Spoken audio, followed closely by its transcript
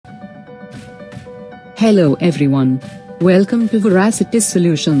Hello everyone. Welcome to Veracity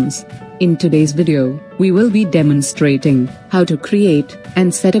Solutions. In today's video, we will be demonstrating how to create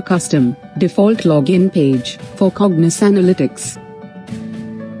and set a custom default login page for Cognos Analytics.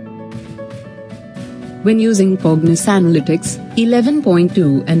 When using Cognos Analytics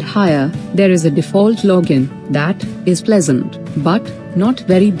 11.2 and higher, there is a default login that is pleasant, but not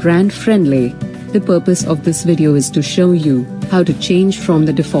very brand friendly. The purpose of this video is to show you how to change from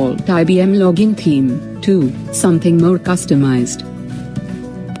the default IBM login theme to something more customized.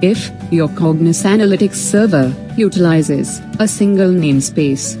 If your Cognos Analytics server utilizes a single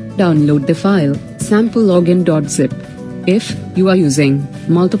namespace, download the file samplelogin.zip. If you are using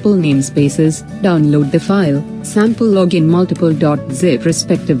multiple namespaces, download the file samplelogin_multiple.zip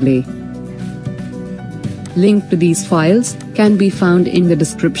respectively. Link to these files can be found in the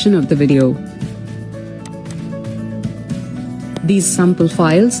description of the video. These sample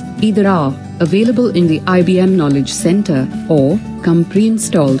files either are available in the IBM Knowledge Center or come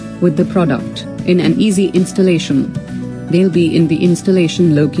pre-installed with the product in an easy installation. They'll be in the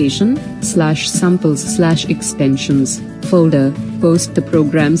installation location /samples/extensions folder post the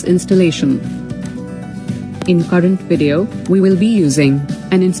program's installation. In current video, we will be using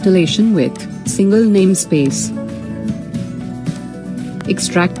an installation with single namespace.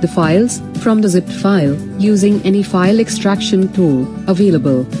 Extract the files from the zipped file using any file extraction tool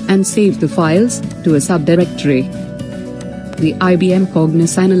available and save the files to a subdirectory. The IBM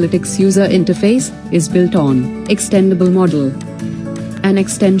Cognos Analytics user interface is built on extendable model. An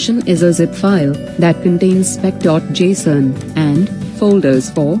extension is a zip file that contains spec.json and folders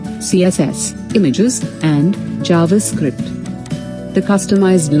for CSS, images, and JavaScript. The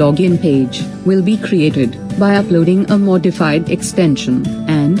customized login page will be created by uploading a modified extension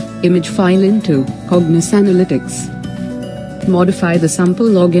and image file into Cognos Analytics. Modify the sample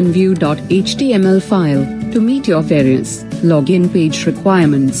login view.html file to meet your various login page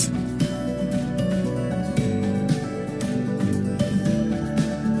requirements.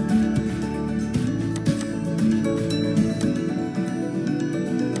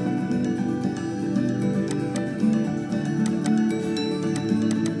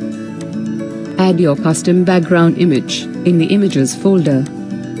 Add your custom background image in the Images folder.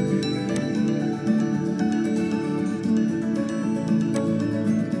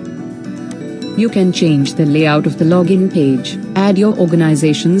 You can change the layout of the login page, add your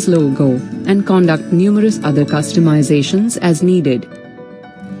organization's logo, and conduct numerous other customizations as needed.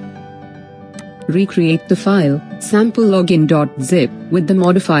 Recreate the file samplelogin.zip with the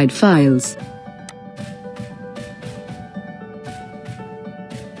modified files.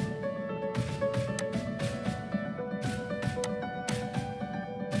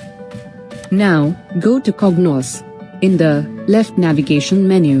 Now, go to Cognos. In the left navigation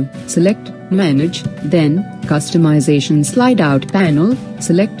menu, select Manage, then Customization slide-out panel,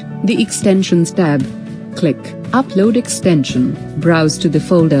 select the Extensions tab. Click Upload Extension, browse to the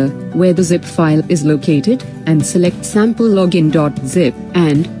folder where the zip file is located, and select samplelogin.zip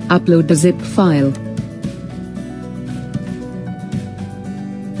and upload the zip file.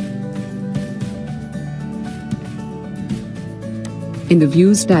 In the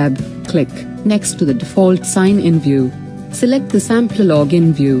Views tab, click next to the default sign-in view. Select the sample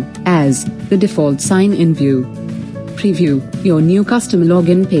login view as the default sign-in view. Preview your new custom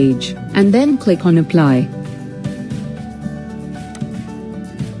login page and then click on Apply.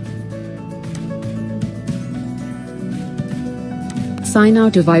 Sign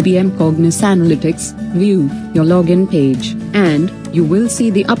out of IBM Cognos Analytics, view your login page, and you will see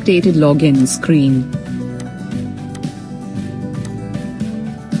the updated login screen.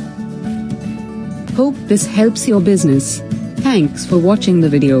 Hope this helps your business. Thanks for watching the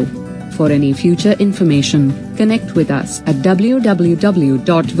video. For any future information, connect with us at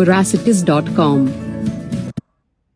www.veracities.com.